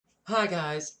Hi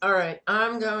guys. All right,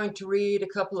 I'm going to read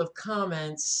a couple of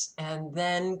comments and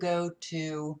then go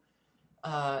to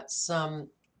some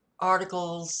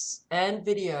articles and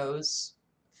videos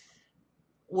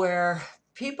where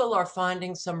people are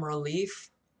finding some relief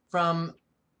from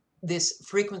this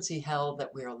frequency hell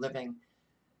that we are living.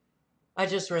 I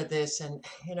just read this and,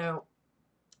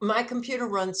 my computer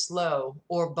runs slow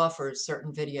or buffers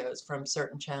certain videos from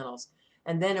certain channels,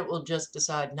 and then it will just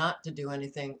decide not to do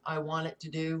anything I want it to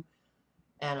do,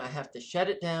 and I have to shut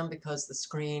it down because the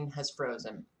screen has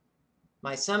frozen.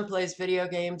 My son plays video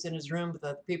games in his room with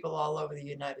other people all over the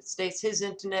United States. His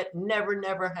internet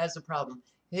never has a problem.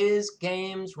 His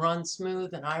games run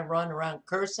smooth, and I run around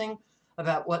cursing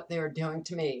about what they're doing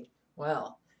to me.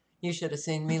 Well, you should have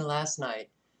seen me last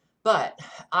night. But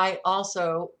I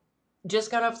also just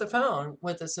got off the phone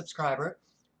with a subscriber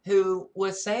who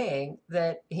was saying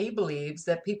that he believes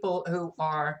that people who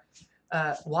are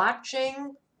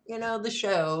watching, the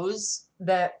shows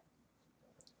that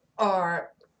are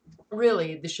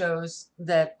really the shows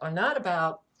that are not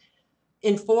about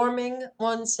informing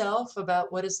oneself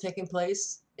about what is taking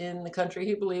place in the country.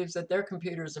 He believes that their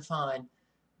computers are fine.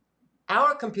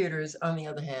 Our computers, on the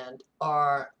other hand,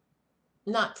 are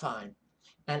not fine.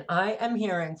 And I am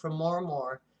hearing from more and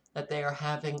more that they are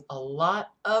having a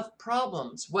lot of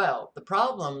problems. Well, the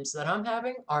problems that I'm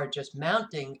having are just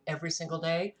mounting every single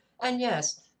day. And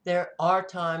yes, there are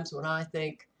times when I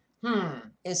think,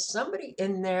 is somebody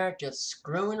in there just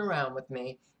screwing around with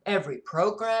me? Every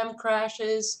program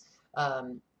crashes,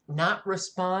 not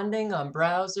responding on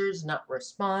browsers, not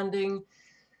responding.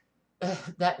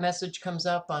 That message comes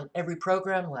up on every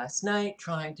program last night,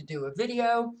 trying to do a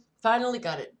video. Finally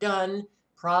got it done,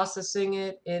 processing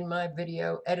it in my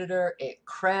video editor. It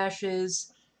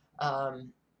crashes.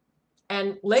 Um,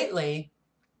 and lately,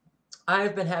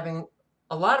 I've been having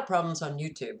a lot of problems on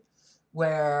YouTube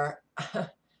where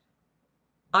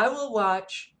I will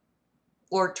watch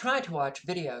or try to watch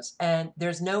videos and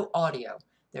there's no audio.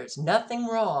 There's nothing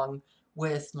wrong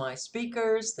with my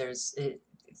speakers.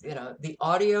 The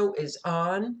audio is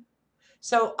on.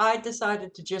 So I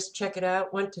decided to just check it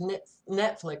out, went to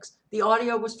Netflix. The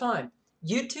audio was fine.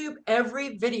 YouTube,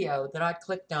 every video that I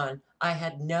clicked on, I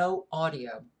had no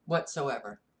audio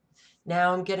whatsoever.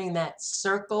 Now I'm getting that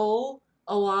circle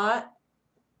a lot.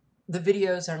 The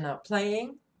videos are not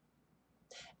playing.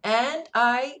 And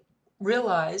I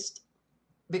realized,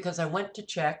 because I went to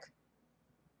check,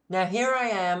 now here I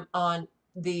am on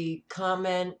the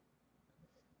comment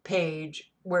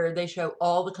page where they show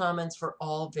all the comments for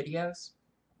all videos.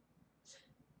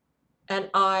 And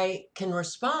I can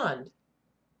respond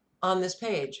on this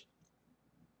page.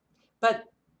 But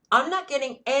I'm not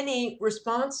getting any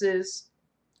responses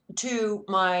to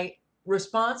my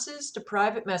responses to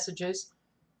private messages.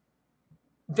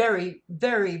 Very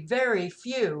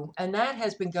few. And that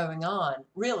has been going on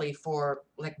really for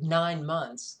like 9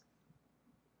 months.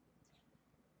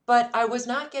 But I was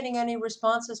not getting any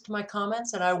responses to my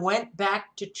comments, and I went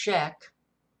back to check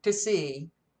to see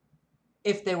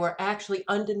if they were actually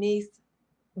underneath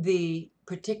the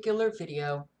particular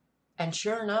video. And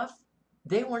sure enough,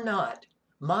 they were not.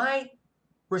 My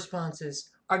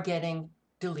responses are getting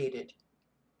deleted.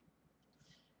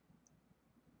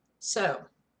 So,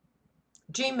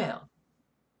 Gmail.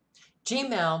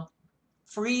 Gmail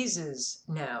freezes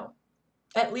now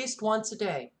at least once a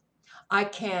day. I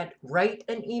can't write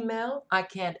an email. I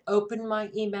can't open my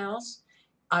emails.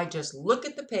 I just look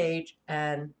at the page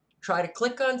and try to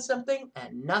click on something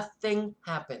and nothing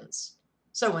happens.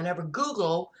 So whenever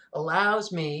Google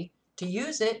allows me to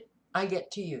use it, I get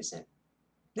to use it.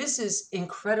 This is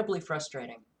incredibly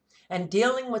frustrating. And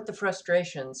dealing with the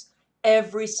frustrations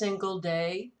every single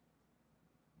day,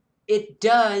 it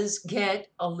does get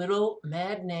a little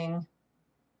maddening.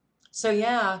 So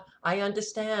yeah, I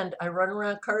understand. I run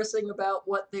around cursing about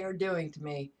what they're doing to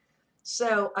me.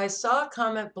 So I saw a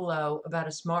comment below about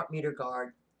a smart meter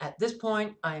guard. At this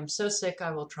point, I am so sick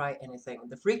I will try anything.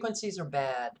 The frequencies are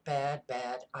bad.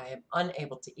 I am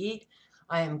unable to eat.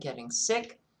 I am getting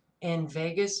sick. In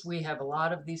Vegas, we have a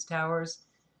lot of these towers.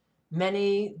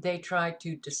 Many they try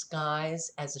to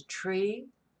disguise as a tree,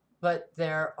 but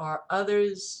there are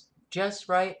others just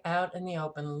right out in the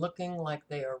open looking like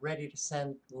they are ready to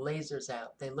send lasers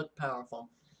out. They look powerful.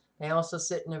 They also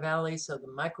sit in a valley, so the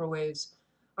microwaves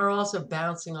are also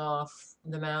bouncing off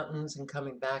the mountains and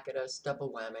coming back at us.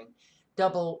 Double whammy.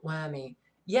 Double whammy.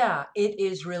 Yeah, it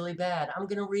is really bad. I'm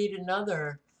going to read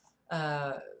another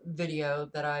video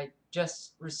that I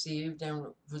just received and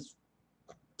was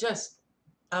just,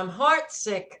 I'm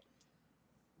heartsick.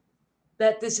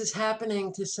 that this is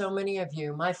happening to so many of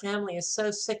you. My family is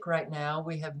so sick right now.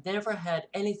 We have never had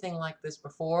anything like this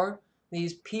before.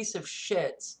 These piece of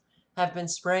shits have been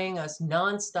spraying us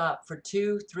nonstop for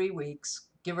 2, 3 weeks,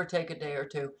 give or take a day or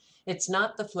two. It's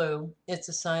not the flu, it's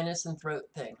a sinus and throat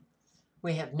thing.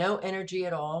 We have no energy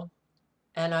at all.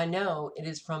 And I know it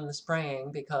is from the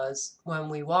spraying because when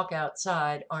we walk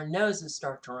outside, our noses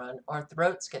start to run, our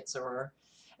throats get sore,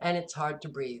 and it's hard to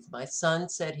breathe. My son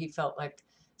said he felt like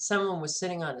someone was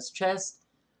sitting on his chest.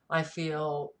 I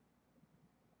feel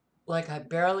like I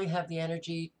barely have the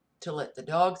energy to let the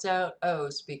dogs out. Oh,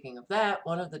 speaking of that,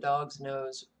 one of the dogs'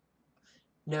 nose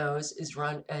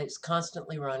is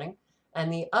constantly running,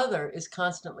 and the other is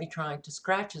constantly trying to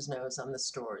scratch his nose on the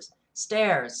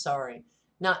stairs. Sorry,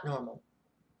 not normal.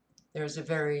 There's a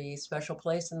very special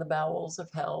place in the bowels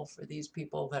of hell for these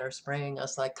people that are spraying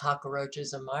us like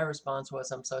cockroaches. And my response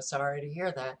was, I'm so sorry to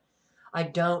hear that. I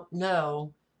don't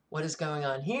know what is going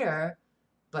on here,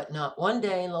 but not one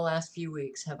day in the last few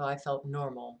weeks have I felt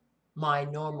normal. My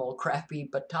normal, crappy,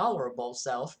 but tolerable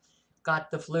self got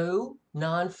the flu,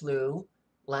 non-flu,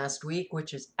 last week,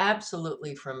 which is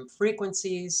absolutely from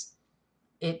frequencies.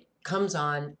 It comes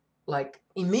on like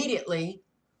immediately,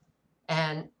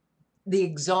 and the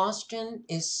exhaustion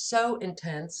is so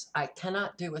intense, I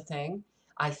cannot do a thing.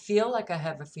 I feel like I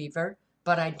have a fever,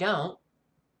 but I don't.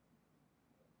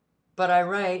 But I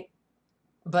write,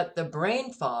 but the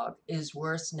brain fog is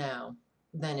worse now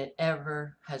than it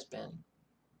ever has been,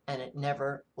 and it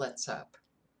never lets up.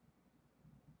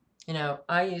 You know,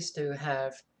 I used to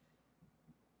have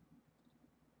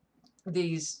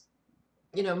these,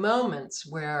 moments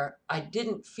where I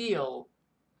didn't feel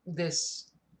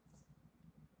this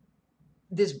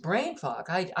this brain fog.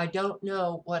 I don't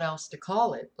know what else to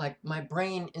call it. Like my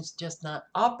brain is just not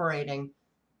operating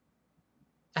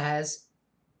as,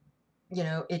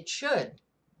 it should.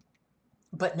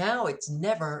 But now it's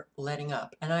never letting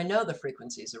up. And I know the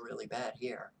frequencies are really bad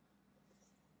here.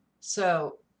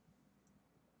 So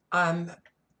I'm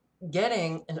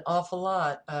getting an awful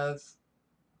lot of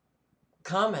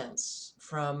comments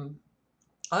from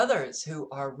others who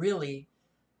are really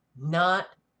not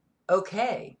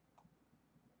okay.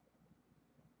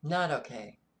 Not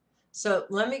okay. So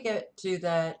let me get to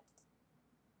that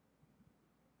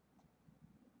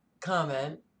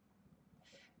comment.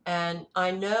 And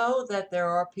I know that there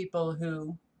are people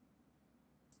who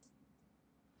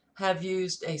have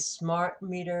used a smart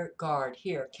meter guard.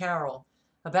 Here, Carol,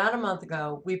 about a month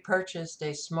ago, we purchased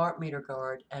a smart meter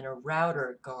guard and a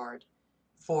router guard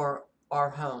for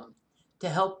our home to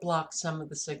help block some of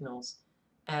the signals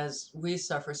as we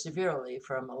suffer severely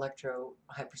from electro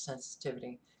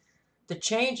hypersensitivity. The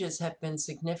changes have been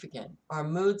significant. Our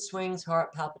mood swings,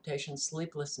 heart palpitations,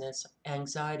 sleeplessness,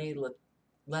 anxiety,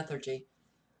 lethargy,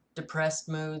 depressed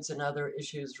moods, and other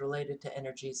issues related to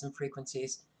energies and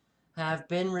frequencies have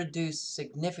been reduced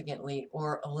significantly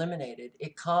or eliminated.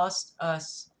 It cost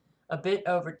us a bit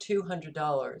over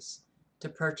 $200 to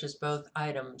purchase both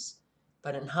items,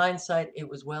 but in hindsight, it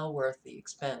was well worth the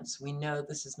expense. We know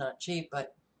this is not cheap,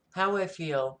 but how I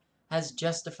feel has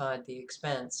justified the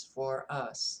expense for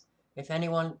us. If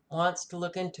anyone wants to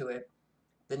look into it,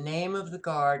 the name of the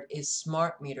guard is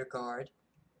Smart Meter Guard.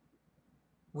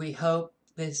 We hope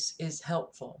this is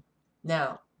helpful.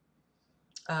 Now,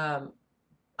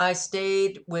 I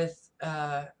stayed with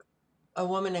a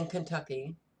woman in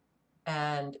Kentucky,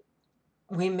 and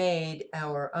we made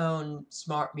our own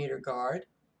smart meter guard.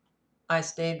 I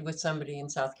stayed with somebody in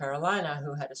South Carolina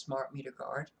who had a smart meter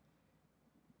guard.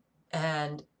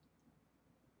 And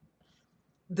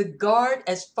the guard,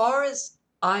 as far as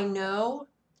I know,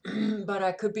 but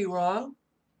I could be wrong,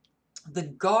 the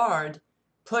guard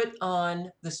put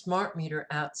on the smart meter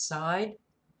outside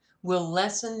will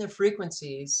lessen the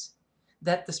frequencies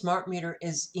that the smart meter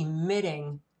is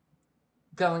emitting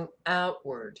going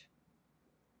outward,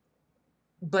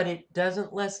 but it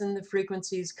doesn't lessen the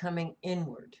frequencies coming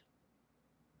inward.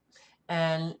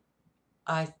 And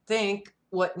I think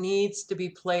what needs to be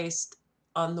placed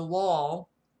on the wall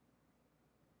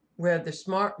where the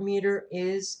smart meter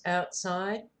is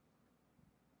outside,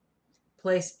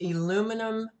 place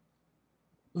aluminum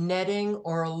netting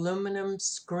or aluminum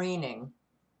screening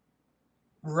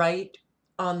right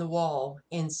on the wall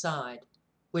inside,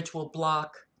 which will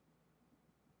block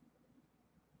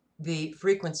the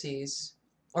frequencies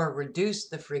or reduce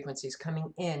the frequencies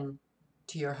coming in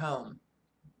to your home.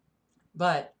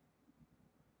 But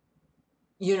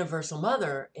Universal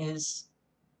Mother is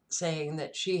saying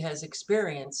that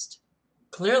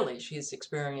clearly she's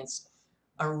experienced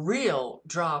a real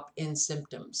drop in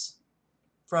symptoms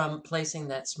from placing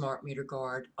that smart meter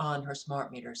guard on her smart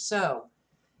meter. So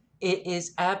it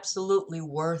is absolutely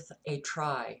worth a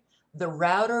try. The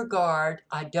router guard,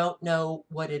 I don't know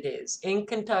what it is. In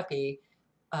Kentucky,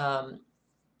 um,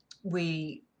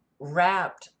 we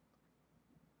wrapped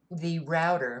the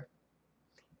router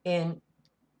in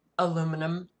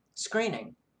aluminum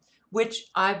screening, which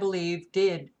I believe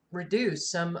did reduce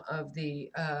some of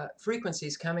the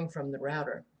frequencies coming from the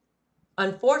router.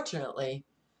 Unfortunately,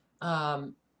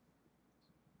 um,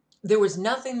 there was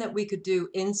nothing that we could do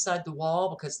inside the wall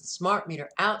because the smart meter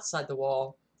outside the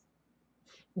wall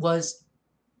was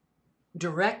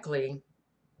directly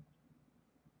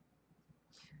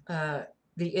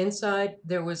the inside.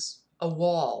 There was a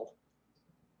wall,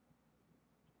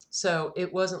 so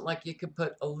it wasn't like you could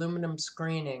put aluminum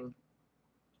screening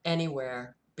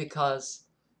anywhere because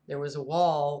there was a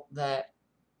wall that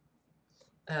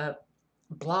uh,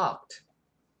 blocked.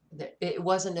 It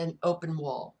wasn't an open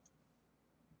wall.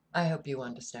 I hope you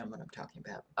understand what I'm talking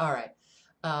about. All right.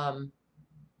 Um,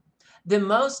 the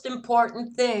most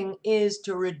important thing is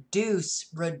to reduce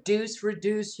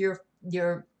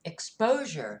your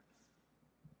exposure.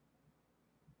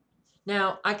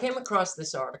 Now, I came across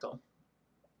this article.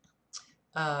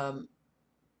 Um,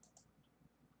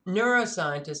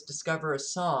 Neuroscientists discover a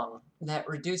song that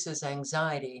reduces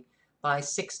anxiety by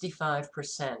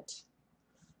 65%.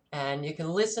 And you can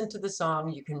listen to the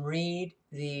song, you can read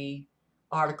the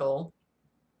article.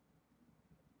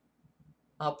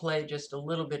 I'll play just a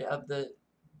little bit of the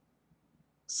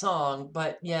song,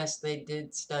 but yes, they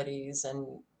did studies and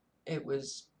it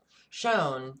was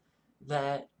shown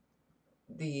that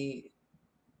the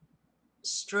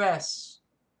stress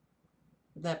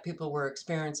that people were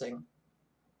experiencing,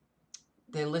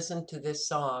 they listened to this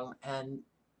song and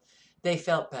they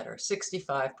felt better.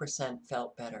 65%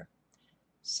 felt better.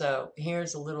 So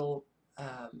here's a little,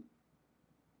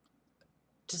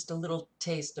 just a little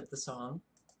taste of the song.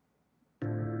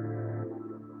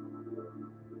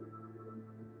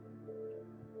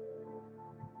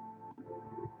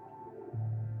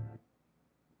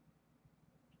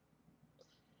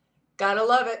 Gotta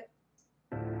love it.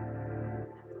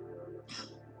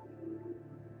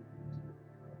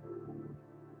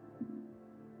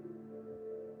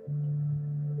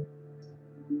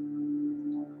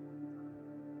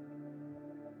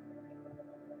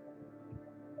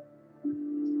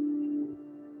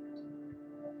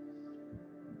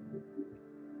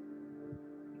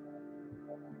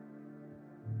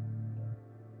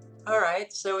 All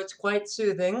right, so it's quite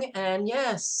soothing, and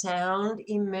yes, sound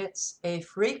emits a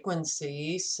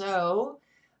frequency, so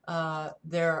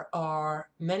there are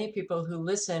many people who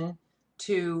listen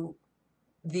to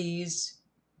these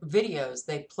videos.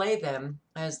 They play them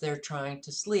as they're trying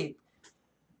to sleep.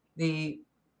 The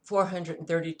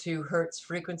 432 hertz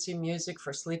frequency music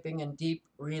for sleeping and deep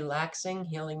relaxing,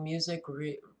 healing music,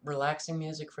 relaxing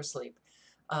music for sleep.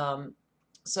 Um,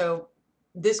 so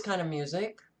this kind of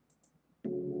music.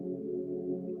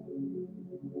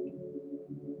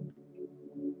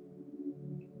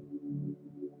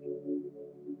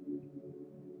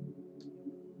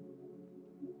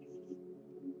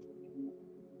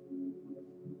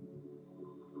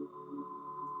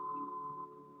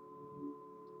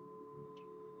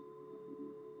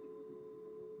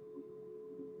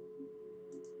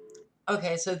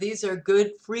 Okay, so these are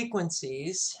good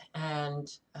frequencies, and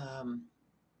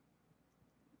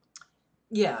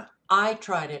yeah, I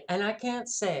tried it, and I can't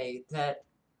say that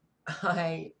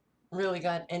I really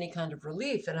got any kind of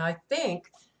relief. And I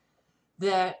think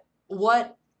that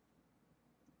what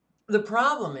the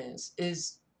problem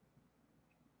is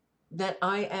that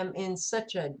I am in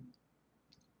such an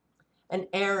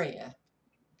area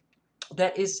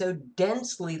that is so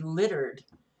densely littered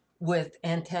with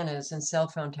antennas and cell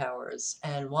phone towers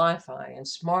and Wi-Fi and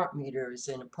smart meters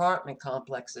in apartment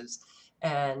complexes.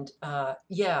 And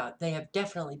yeah, they have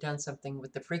definitely done something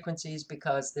with the frequencies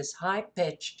because this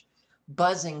high-pitched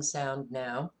buzzing sound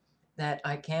now that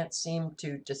I can't seem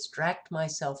to distract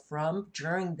myself from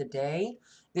during the day,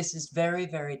 this is very,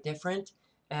 very different.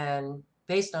 And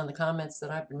based on the comments that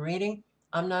I've been reading,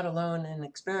 I'm not alone in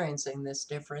experiencing this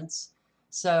difference.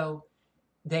 So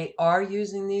they are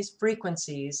using these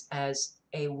frequencies as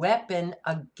a weapon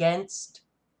against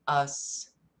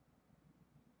us.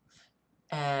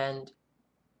 And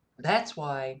that's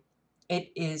why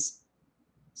it is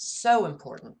so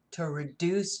important to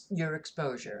reduce your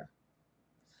exposure.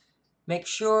 Make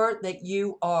sure that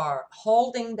you are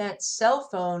holding that cell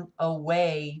phone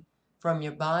away from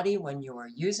your body when you are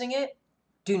using it.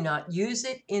 Do not use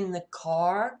it in the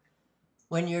car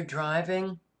when you're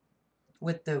driving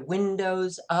with the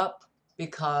windows up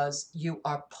because you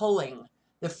are pulling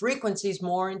the frequencies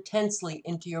more intensely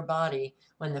into your body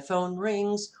when the phone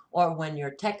rings or when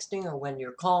you're texting or when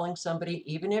you're calling somebody,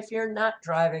 even if you're not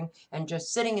driving and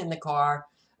just sitting in the car.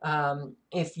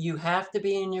 If you have to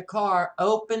be in your car,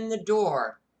 open the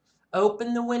door,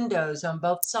 open the windows on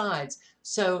both sides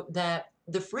so that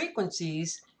the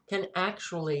frequencies can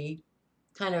actually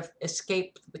kind of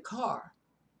escape the car.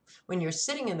 When you're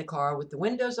sitting in the car with the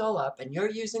windows all up and you're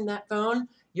using that phone,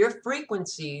 your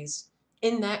frequencies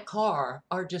in that car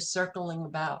are just circling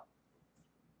about.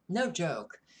 No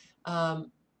joke.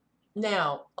 Um,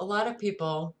 Now, a lot of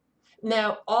people,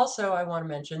 now also I want to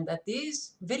mention that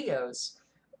these videos,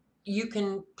 you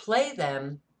can play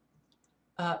them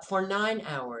for 9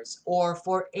 hours or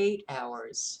for 8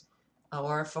 hours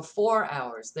or for 4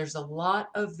 hours. There's a lot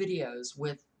of videos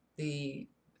with the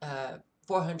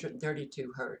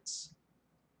 432 hertz,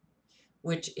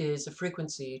 which is a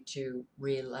frequency to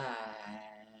relax.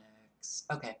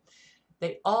 Okay.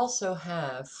 They also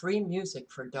have free music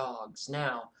for dogs.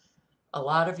 Now, a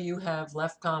lot of you have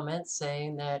left comments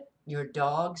saying that your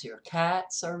dogs, your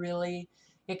cats are really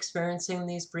experiencing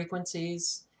these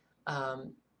frequencies.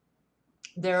 Um,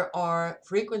 there are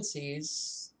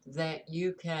frequencies that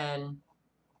you can,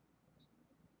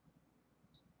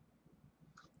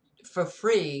 for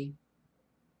free,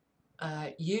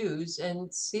 use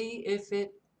and see if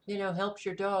it, helps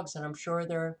your dogs. And I'm sure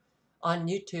they're on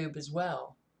YouTube as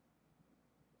well.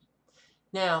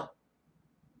 Now,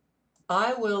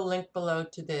 I will link below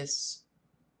to this.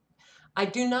 I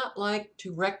do not like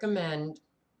to recommend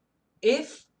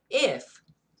if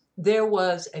there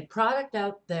was a product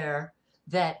out there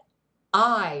that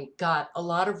I got a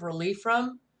lot of relief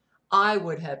from, I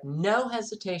would have no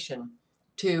hesitation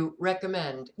to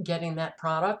recommend getting that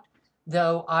product,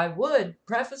 though I would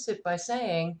preface it by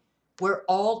saying we're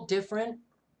all different.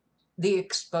 The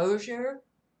exposure,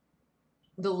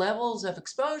 the levels of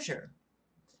exposure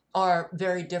are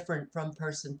very different from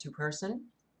person to person.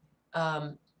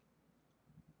 Um,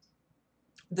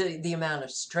 the amount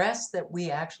of stress that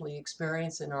we actually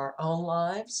experience in our own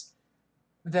lives,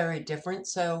 very different.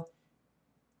 So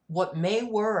what may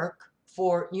work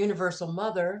for Universal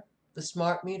Mother, the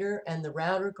smart meter, and the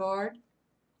router guard,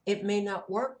 it may not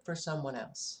work for someone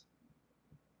else.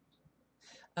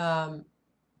 Um,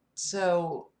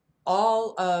 so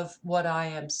all of what I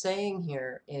am saying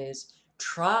here is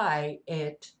try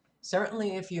it.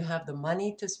 Certainly if you have the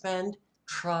money to spend,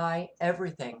 try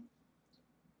everything.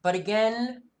 But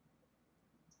again,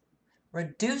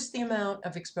 reduce the amount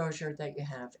of exposure that you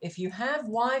have. If you have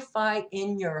Wi-Fi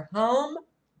in your home,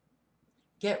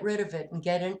 get rid of it and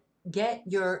get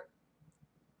your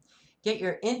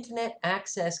internet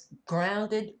access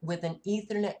grounded with an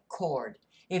Ethernet cord.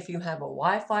 If you have a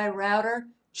Wi-Fi router,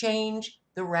 change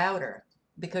the router.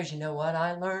 Because you know what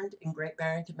I learned in Great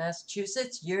Barrington,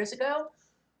 Massachusetts years ago?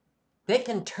 They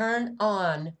can turn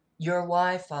on your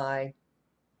Wi-Fi.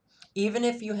 Even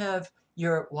if you have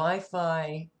your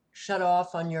Wi-Fi shut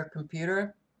off on your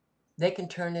computer, they can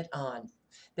turn it on.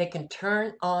 They can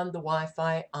turn on the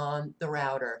Wi-Fi on the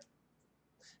router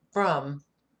from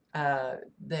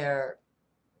their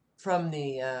from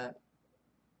the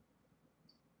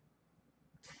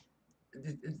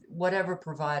whatever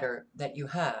provider that you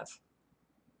have,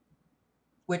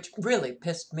 which really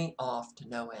pissed me off to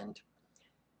no end.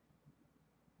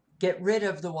 Get rid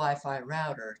of the Wi-Fi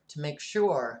router to make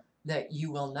sure that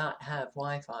you will not have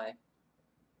Wi-Fi.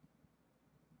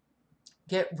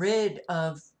 Get rid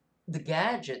of the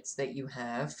gadgets that you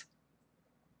have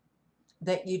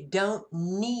that you don't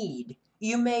need.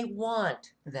 You may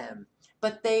want them,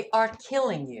 but they are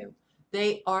killing you.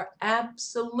 They are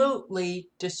absolutely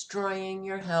destroying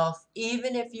your health,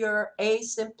 even if you're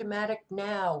asymptomatic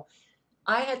now.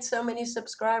 I had so many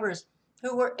subscribers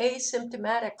who were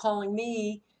asymptomatic calling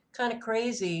me kind of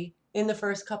crazy in the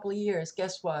first couple of years.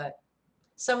 Guess what?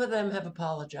 Some of them have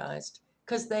apologized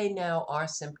because they now are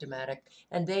symptomatic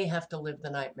and they have to live the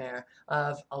nightmare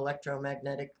of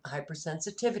electromagnetic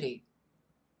hypersensitivity.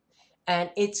 And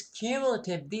it's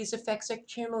cumulative. These effects are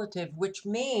cumulative, which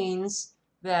means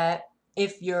that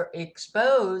if you're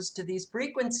exposed to these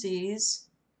frequencies,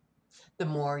 the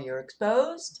more you're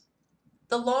exposed,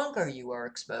 the longer you are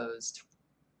exposed,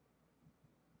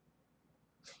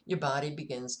 your body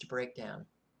begins to break down.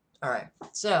 All right,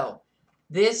 so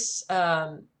this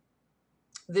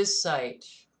this site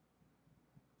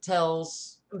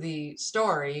tells the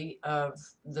story of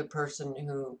the person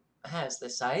who has the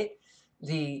site,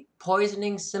 the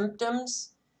poisoning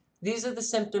symptoms. These are the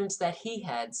symptoms that he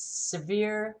had: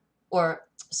 severe or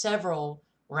several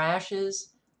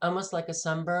rashes, almost like a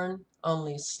sunburn,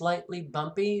 only slightly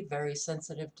bumpy, very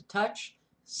sensitive to touch,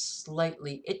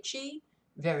 slightly itchy,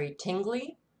 very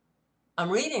tingly, I'm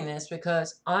reading this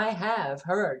because I have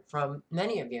heard from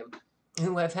many of you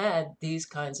who have had these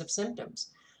kinds of symptoms.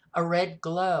 A red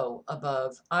glow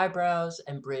above eyebrows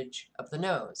and bridge of the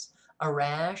nose. A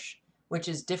rash, which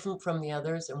is different from the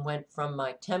others and went from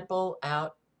my temple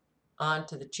out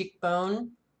onto the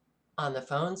cheekbone on the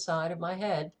phone side of my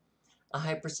head. A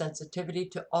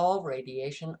hypersensitivity to all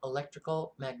radiation,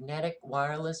 electrical, magnetic,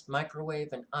 wireless, microwave,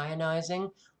 and ionizing.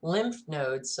 Lymph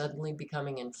nodes suddenly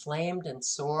becoming inflamed and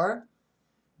sore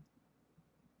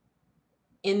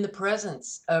in the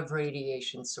presence of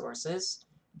radiation sources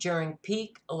during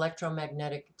peak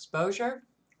electromagnetic exposure,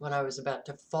 when I was about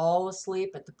to fall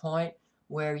asleep at the point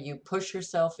where you push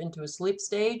yourself into a sleep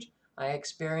stage. I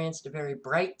experienced a very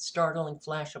bright, startling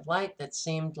flash of light that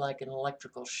seemed like an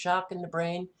electrical shock in the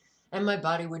brain, and my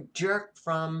body would jerk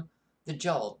from the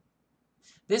jolt.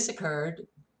 This occurred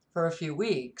for a few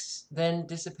weeks, then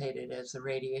dissipated as the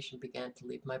radiation began to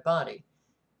leave my body.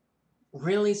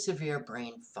 Really severe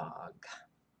brain fog,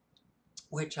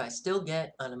 which I still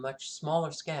get on a much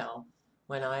smaller scale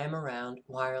when I am around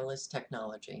wireless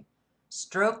technology.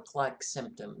 Stroke-like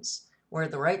symptoms, where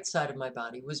the right side of my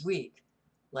body was weak,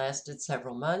 lasted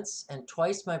several months, and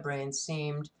twice my brain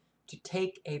seemed to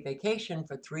take a vacation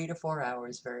for 3 to 4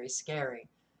 hours, very scary.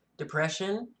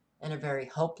 Depression and a very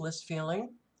hopeless feeling,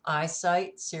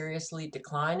 eyesight seriously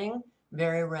declining,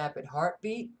 very rapid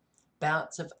heartbeat,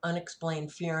 bouts of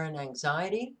unexplained fear and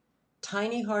anxiety,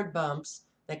 tiny hard bumps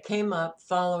that came up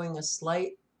following a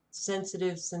slight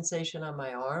sensitive sensation on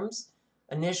my arms,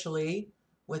 initially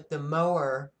with the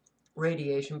mower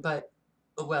radiation, but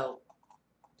well,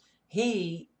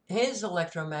 his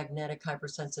electromagnetic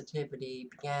hypersensitivity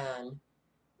began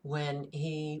when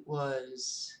he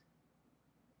was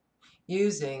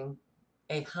using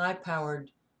a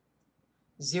high-powered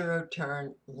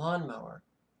zero-turn lawnmower,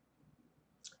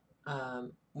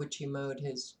 which he mowed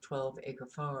his 12-acre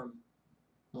farm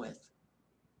with.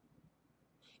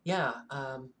 Yeah,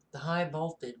 the high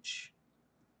voltage,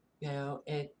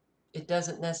 it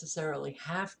doesn't necessarily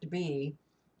have to be,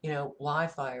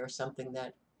 Wi-Fi or something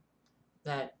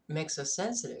that makes us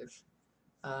sensitive.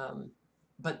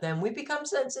 But then we become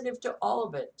sensitive to all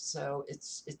of it, so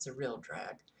it's a real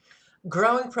drag.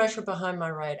 Growing pressure behind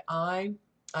my right eye.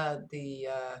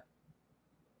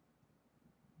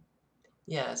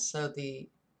 So the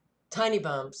tiny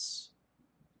bumps,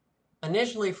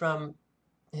 initially from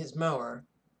his mower,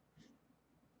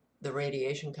 the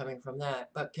radiation coming from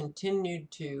that, but continued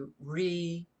to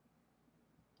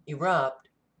erupt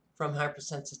from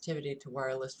hypersensitivity to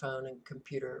wireless phone and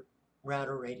computer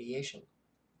router radiation.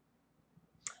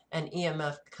 And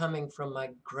EMF coming from my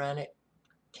granite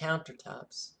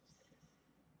countertops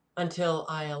until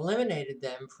I eliminated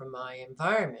them from my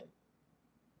environment.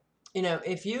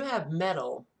 If you have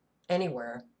metal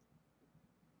anywhere,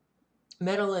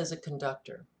 metal is a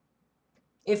conductor.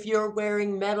 If you're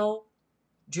wearing metal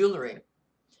jewelry,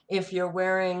 if you're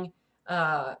wearing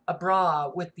a bra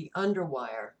with the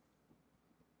underwire,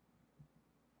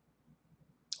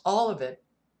 all of it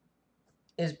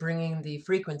is bringing the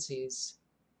frequencies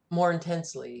more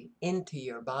intensely into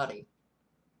your body.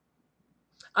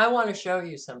 I want to show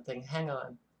you something. Hang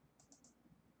on.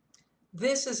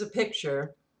 This is a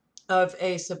picture of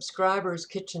a subscriber's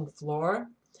kitchen floor.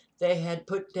 They had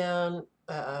put down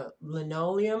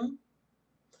linoleum,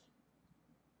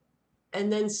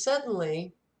 and then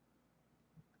suddenly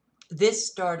this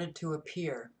started to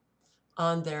appear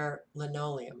on their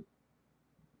linoleum.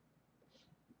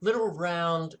 Little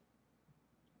round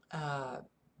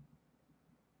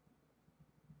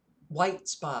white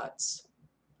spots.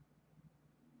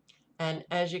 And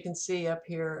as you can see up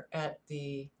here at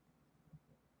the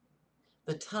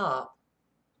top,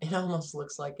 it almost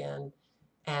looks like an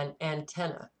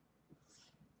antenna.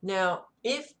 Now,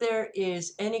 if there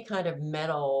is any kind of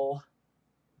metal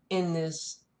in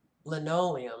this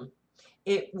linoleum,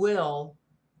 it will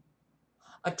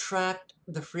attract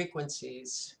the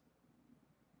frequencies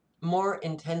more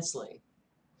intensely.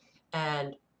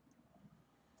 And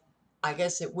I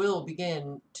guess it will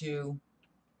begin to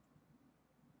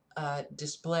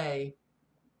display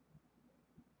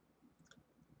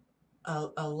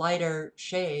a lighter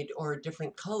shade or a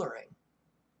different coloring.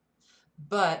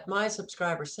 But my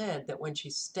subscriber said that when she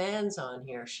stands on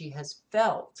here, she has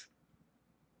felt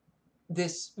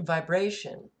this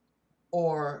vibration,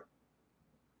 or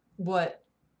what,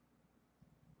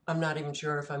 I'm not even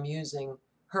sure if I'm using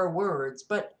her words,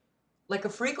 but like a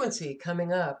frequency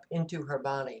coming up into her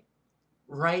body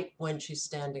right when she's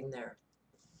standing there.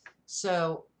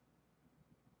 So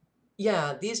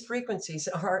yeah, these frequencies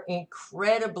are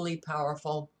incredibly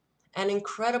powerful and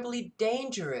incredibly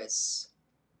dangerous.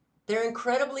 They're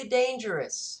incredibly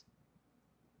dangerous.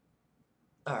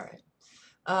 All right.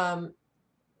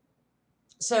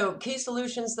 So key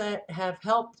solutions that have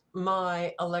helped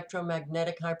my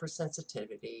electromagnetic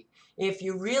hypersensitivity, if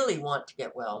you really want to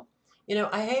get well,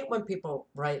 I hate when people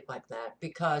write like that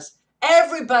because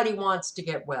everybody wants to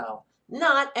get well.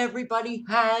 Not everybody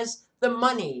has the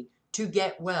money to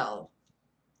get well.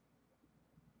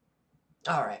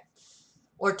 All right.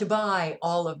 Or to buy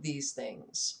all of these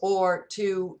things, or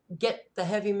to get the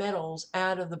heavy metals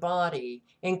out of the body,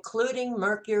 including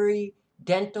mercury,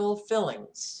 dental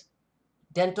fillings,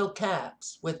 dental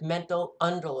caps with metal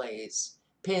underlays,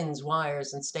 pins,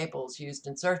 wires, and staples used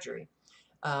in surgery.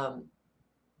 Um,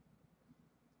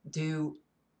 do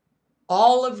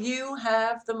all of you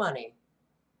have the money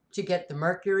to get the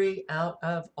mercury out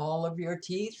of all of your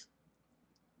teeth?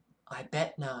 I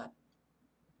bet not.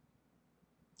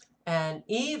 And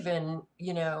even,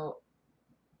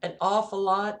 an awful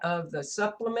lot of the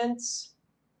supplements,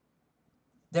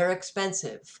 they're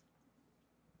expensive.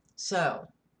 So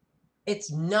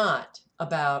it's not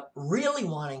about really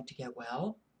wanting to get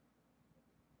well.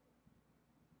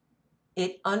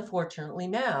 It unfortunately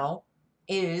now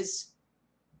is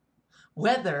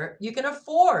whether you can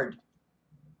afford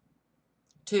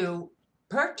to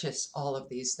purchase all of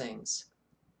these things.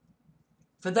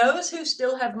 For those who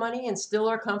still have money and still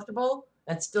are comfortable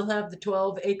and still have the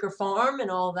 12-acre farm and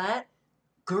all that,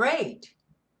 great,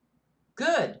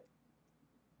 good.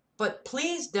 But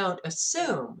please don't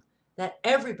assume that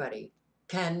everybody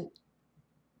can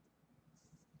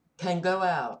go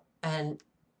out and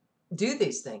do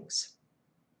these things.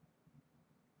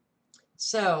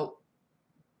 So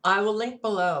I will link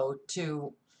below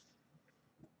to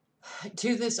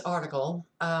this article,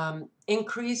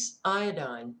 increase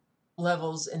iodine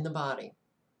levels in the body.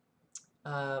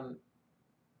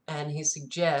 And he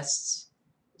suggests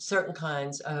certain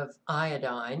kinds of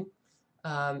iodine.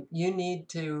 You need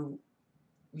to,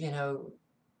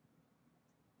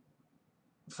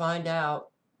 find out.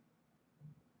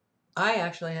 I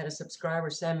actually had a subscriber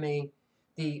send me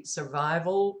the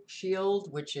Survival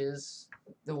Shield, which is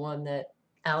the one that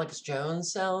Alex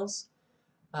Jones sells.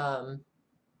 And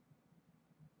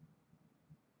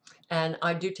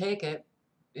I do take it,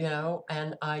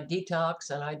 and I detox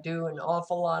and I do an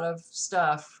awful lot of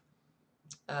stuff.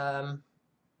 Why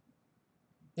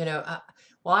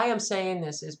I'm saying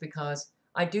this is because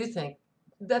I do think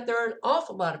that there are an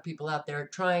awful lot of people out there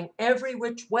trying every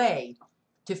which way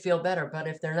to feel better. But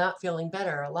if they're not feeling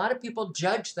better, a lot of people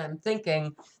judge them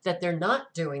thinking that they're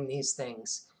not doing these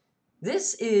things.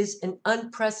 This is an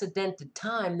unprecedented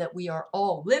time that we are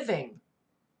all living.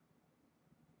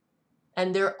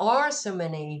 And there are so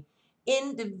many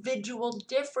individual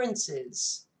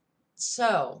differences.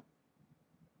 So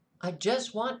I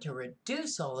just want to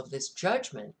reduce all of this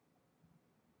judgment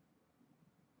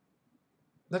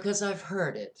because I've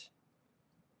heard it.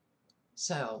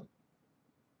 So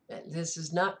this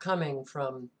is not coming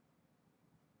from,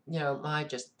 my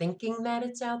just thinking that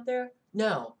it's out there.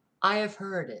 No, I have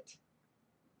heard it.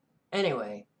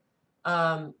 Anyway,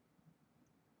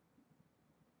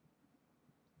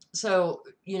 so,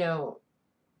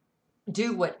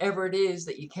 do whatever it is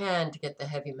that you can to get the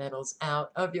heavy metals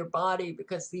out of your body,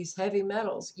 because these heavy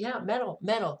metals,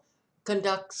 metal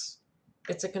conducts.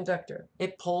 It's a conductor.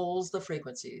 It pulls the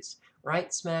frequencies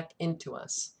right smack into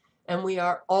us. And we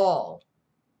are all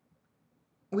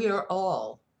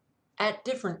at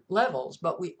different levels,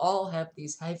 but we all have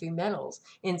these heavy metals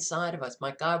inside of us.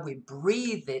 My God, we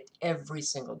breathe it every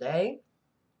single day.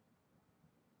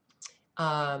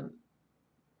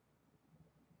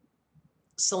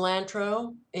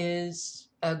 Cilantro is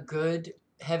a good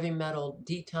heavy metal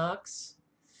detox.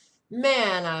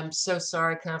 Man, I'm so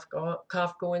sorry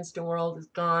Kafka Winston World is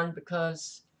gone,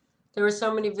 because there were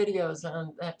so many videos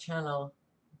on that channel.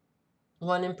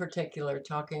 One in particular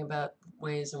talking about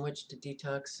ways in which to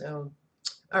detox. So,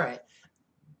 all right.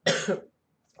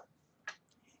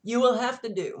 You will have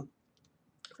to do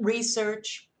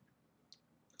research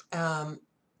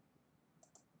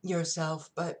yourself,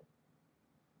 but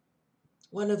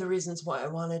one of the reasons why I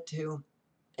wanted to,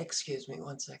 excuse me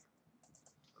one second.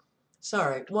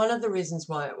 Sorry, one of the reasons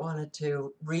why I wanted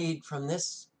to read from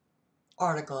this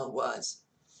article was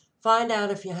find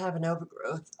out if you have an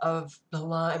overgrowth of the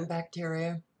Lyme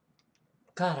bacteria.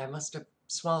 God, I must have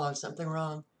swallowed something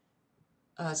wrong.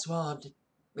 Swallowed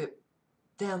it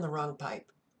down the wrong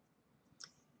pipe.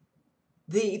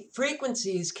 The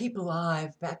frequencies keep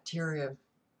alive bacteria.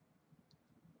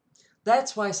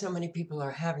 That's why so many people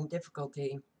are having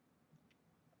difficulty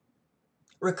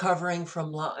recovering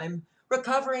from Lyme,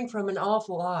 recovering from an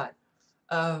awful lot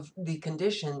of the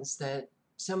conditions that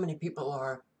so many people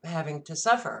are having to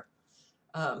suffer.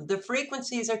 The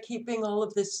frequencies are keeping all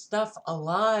of this stuff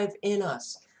alive in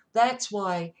us. That's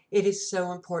why it is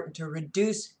so important to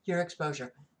reduce your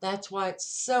exposure. That's why it's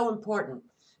so important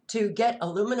to get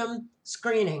aluminum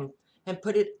screening and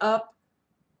put it up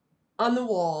on the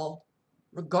wall,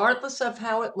 regardless of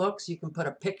how it looks. You can put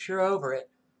a picture over it,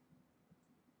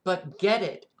 but get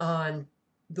it on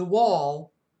the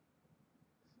wall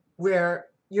where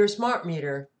your smart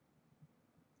meter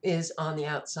is on the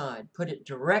outside. Put it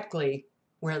directly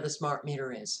where the smart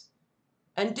meter is.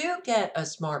 And do get a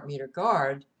smart meter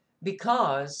guard,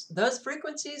 because those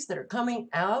frequencies that are coming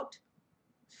out,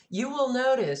 you will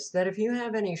notice that if you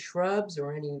have any shrubs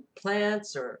or any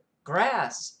plants or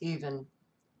grass, even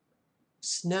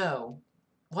snow,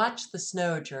 watch the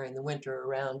snow during the winter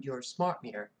around your smart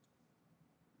meter.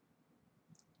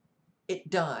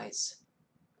 It dies.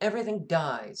 Everything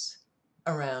dies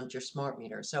around your smart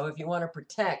meter. So if you want to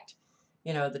protect,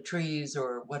 the trees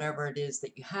or whatever it is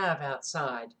that you have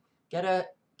outside, get a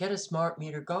smart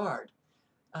meter guard.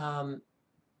 And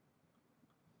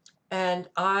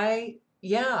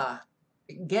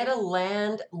get a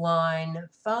landline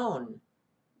phone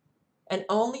and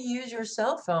only use your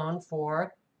cell phone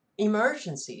for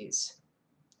emergencies.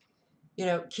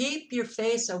 Keep your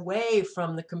face away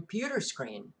from the computer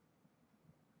screen,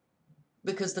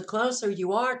 because the closer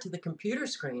you are to the computer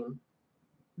screen,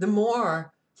 the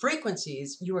more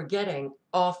frequencies you are getting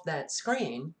off that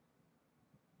screen,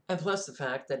 and plus the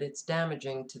fact that it's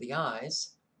damaging to the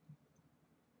eyes.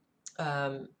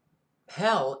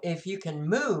 Hell, if you can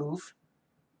move,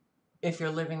 if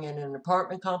you're living in an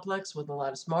apartment complex with a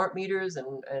lot of smart meters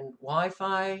and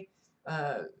Wi-Fi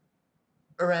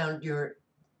around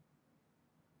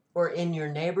or in your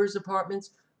neighbor's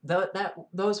apartments,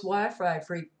 those Wi-Fi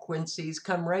frequencies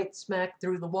come right smack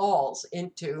through the walls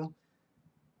into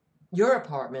your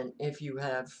apartment if you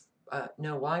have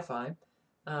no Wi-Fi.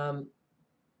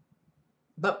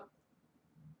 But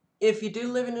if you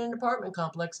do live in an apartment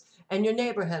complex and your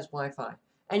neighbor has Wi-Fi,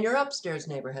 and your upstairs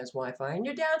neighbor has Wi-Fi, and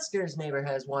your downstairs neighbor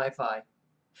has Wi-Fi,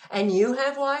 and you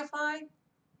have Wi-Fi,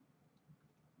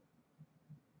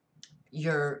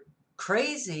 you're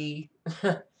crazy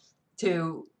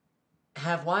to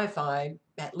have Wi-Fi.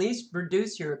 At least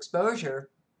reduce your exposure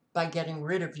by getting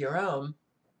rid of your own.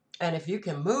 And if you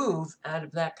can move out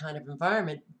of that kind of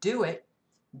environment, do it.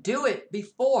 Do it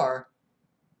before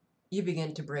you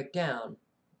begin to break down.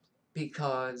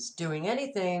 Because doing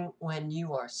anything when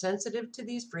you are sensitive to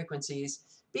these frequencies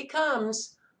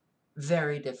becomes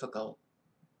very difficult.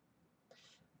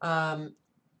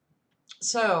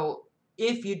 So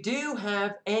if you do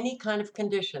have any kind of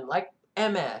condition like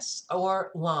MS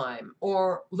or Lyme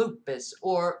or lupus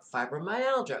or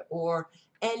fibromyalgia or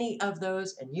any of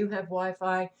those, and you have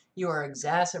Wi-Fi, you are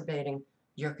exacerbating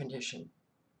your condition.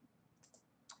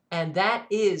 And that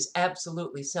is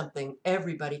absolutely something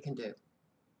everybody can do.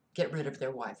 Get rid of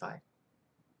their Wi-Fi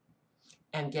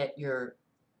and get your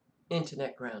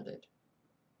internet grounded.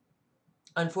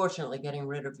 Unfortunately, getting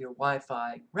rid of your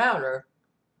Wi-Fi router,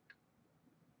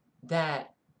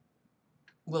 that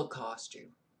will cost you.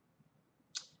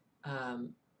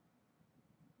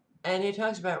 And he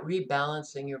talks about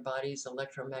rebalancing your body's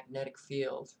electromagnetic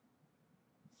field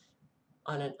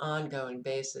on an ongoing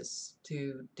basis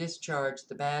to discharge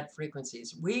the bad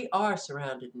frequencies. We are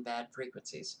surrounded in bad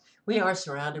frequencies. We are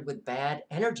surrounded with bad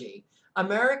energy.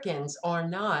 Americans are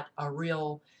not a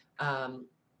real, high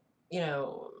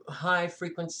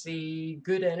frequency,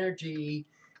 good energy,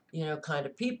 kind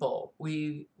of people.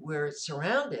 We're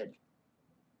surrounded.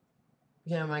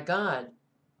 My God,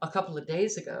 a couple of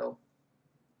days ago,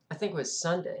 I think it was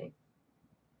Sunday,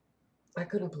 I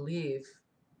couldn't believe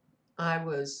I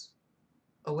was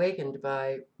awakened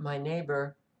by my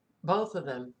neighbor, both of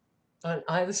them on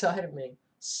either side of me,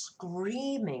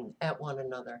 screaming at one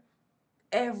another.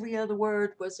 Every other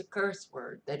word was a curse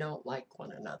word. They don't like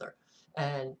one another.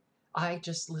 And I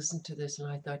just listened to this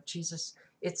and I thought, Jesus,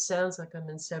 it sounds like I'm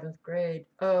in 7th grade.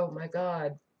 Oh my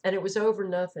God. And it was over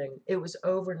nothing. It was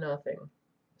over nothing.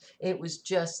 It was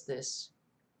just this,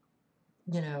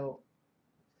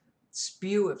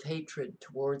 spew of hatred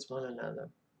towards one another.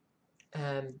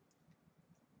 And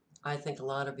I think a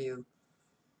lot of you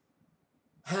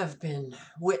have been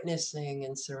witnessing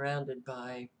and surrounded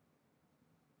by,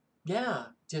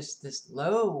 just this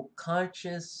low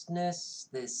consciousness,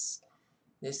 this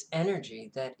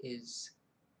energy that is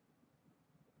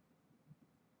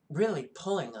really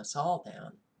pulling us all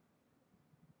down.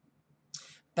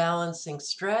 Balancing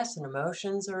stress and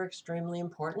emotions are extremely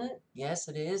important. Yes,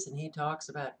 it is. And he talks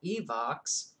about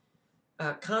EVOX.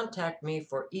 Contact me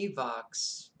for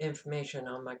EVOX information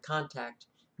on my contact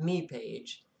me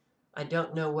page. I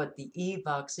don't know what the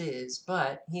eVox is,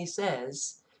 but he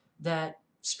says that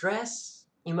stress,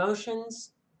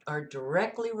 emotions are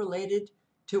directly related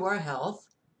to our health.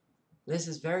 This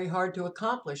is very hard to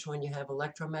accomplish when you have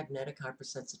electromagnetic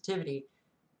hypersensitivity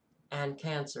and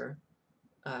cancer,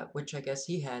 which I guess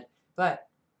he had. But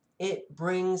it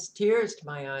brings tears to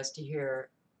my eyes to hear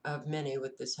of many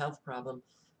with this health problem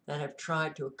that have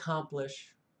tried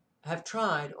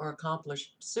or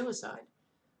accomplished suicide.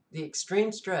 The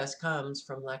extreme stress comes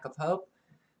from lack of hope.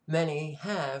 Many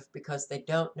have because they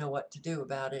don't know what to do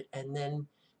about it. And then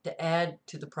to add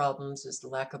to the problems is the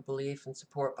lack of belief and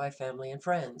support by family and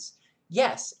friends.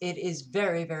 Yes, it is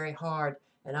very, very hard.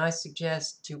 And I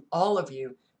suggest to all of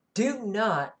you, do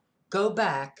not go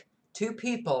back to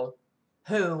people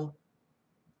who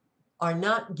are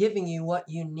not giving you what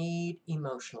you need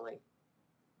emotionally.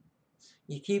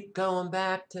 You keep going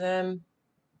back to them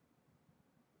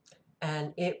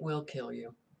and it will kill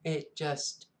you. It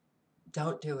just,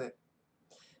 don't do it.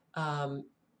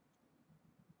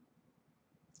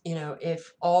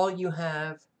 If all you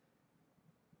have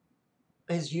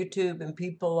is YouTube and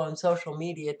people on social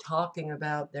media talking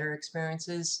about their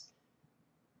experiences,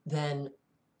 then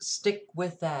stick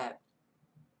with that,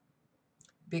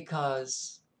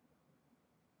 because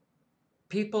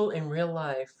people in real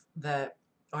life that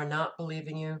are not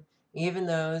believing you, even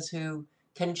those who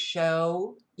can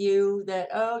show you that,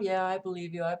 oh yeah, I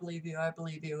believe you, I believe you, I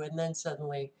believe you, and then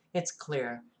suddenly it's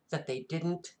clear that they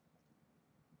didn't,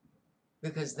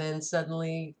 because then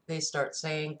suddenly they start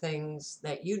saying things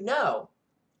that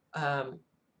um,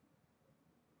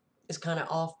 is kind of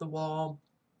off the wall,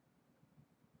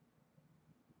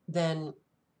 then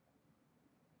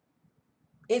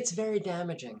it's very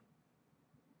damaging.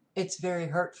 It's very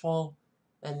hurtful,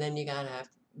 and then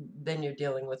then you're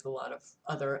dealing with a lot of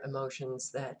other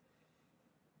emotions that,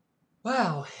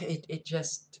 wow, it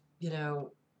just,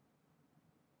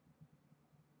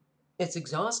 it's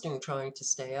exhausting trying to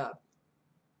stay up.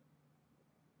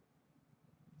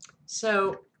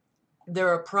 So there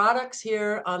are products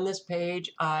here on this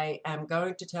page. I am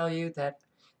going to tell you that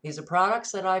these are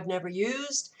products that I've never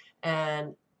used,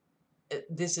 and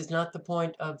this is not the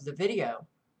point of the video.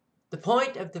 The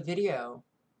point of the video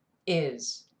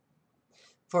is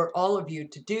for all of you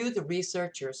to do the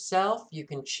research yourself. You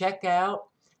can check out,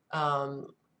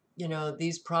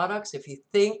 these products. If you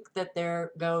think that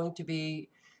they're going to be,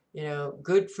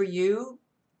 good for you,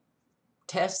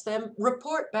 test them.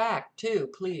 Report back too,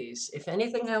 please. If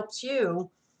anything helps you,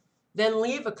 then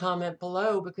leave a comment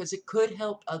below, because it could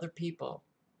help other people.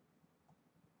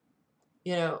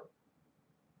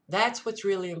 That's what's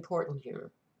really important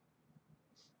here,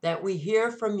 that we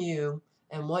hear from you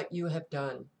and what you have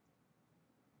done.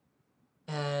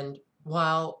 And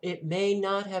while it may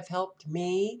not have helped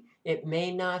me, it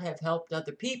may not have helped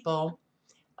other people,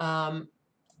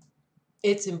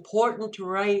 it's important to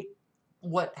write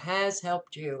what has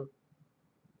helped you.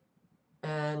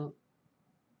 And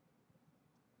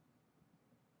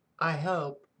I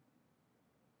hope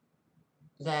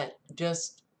that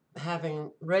just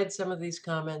having read some of these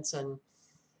comments and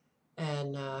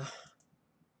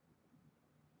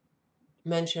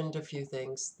mentioned a few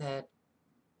things, that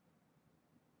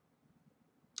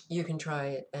you can try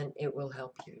it and it will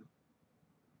help you.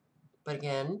 But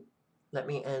again, let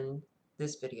me end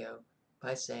this video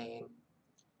by saying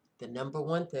the number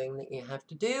one thing that you have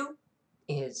to do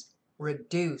is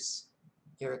reduce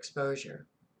your exposure.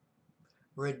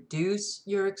 Reduce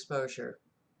your exposure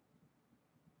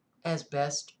as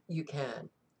best you can.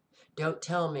 Don't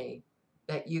tell me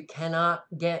that you cannot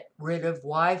get rid of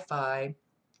Wi-Fi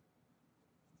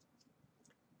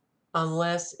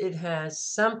unless it has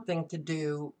something to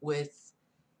do with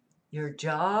your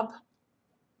job.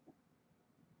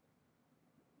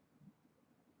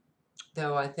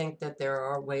 Though I think that there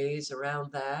are ways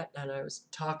around that, and I was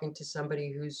talking to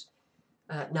somebody who's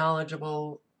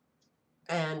knowledgeable,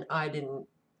 and I didn't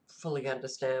fully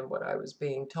understand what I was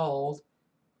being told.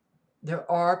 There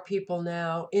are people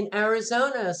now in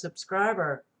Arizona. A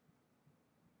subscriber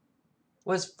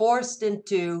was forced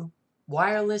into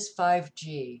wireless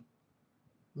 5G.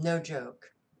 No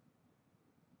joke.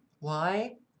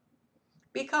 Why?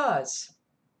 Because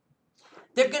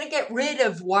they're going to get rid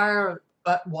of wired.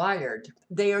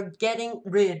 They are getting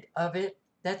rid of it.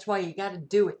 That's why you got to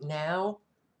do it now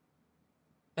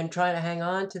and try to hang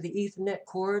on to the Ethernet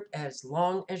cord as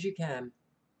long as you can,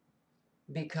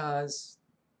 because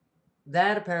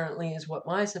that apparently is what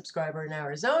my subscriber in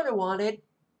Arizona wanted.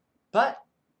 But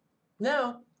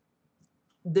no,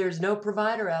 there's no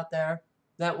provider out there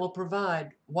that will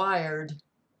provide a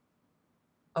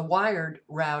wired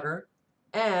router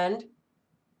and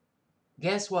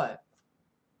Guess what?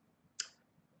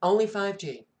 Only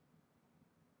 5G.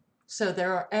 So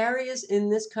there are areas in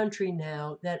this country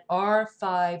now that are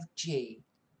 5G.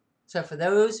 So for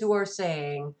those who are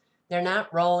saying they're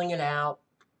not rolling it out,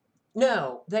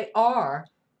 no, they are,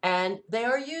 and they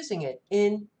are using it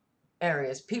in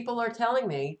areas. People are telling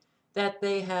me that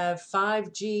they have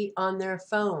 5G on their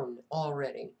phone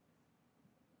already.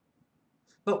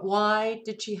 But why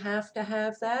did she have to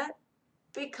have that?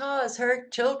 Because her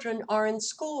children are in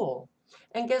school.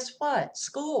 And guess what?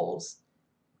 Schools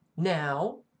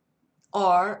now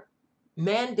are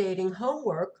mandating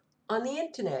homework on the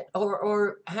internet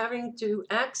or having to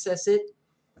access it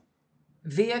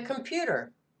via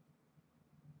computer.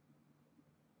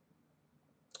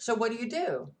 So what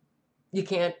do? You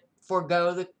can't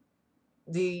forego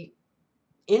the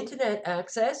internet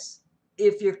access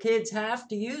if your kids have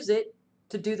to use it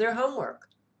to do their homework.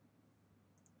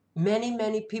 Many,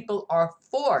 many people are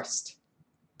forced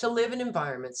to live in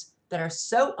environments that are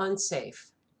so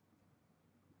unsafe.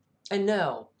 And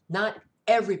no, not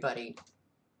everybody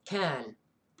can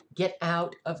get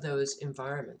out of those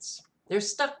environments. They're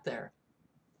stuck there.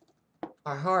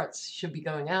 Our hearts should be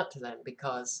going out to them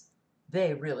because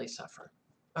they really suffer.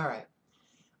 All right.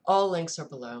 All links are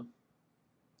below.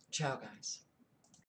 Ciao, guys.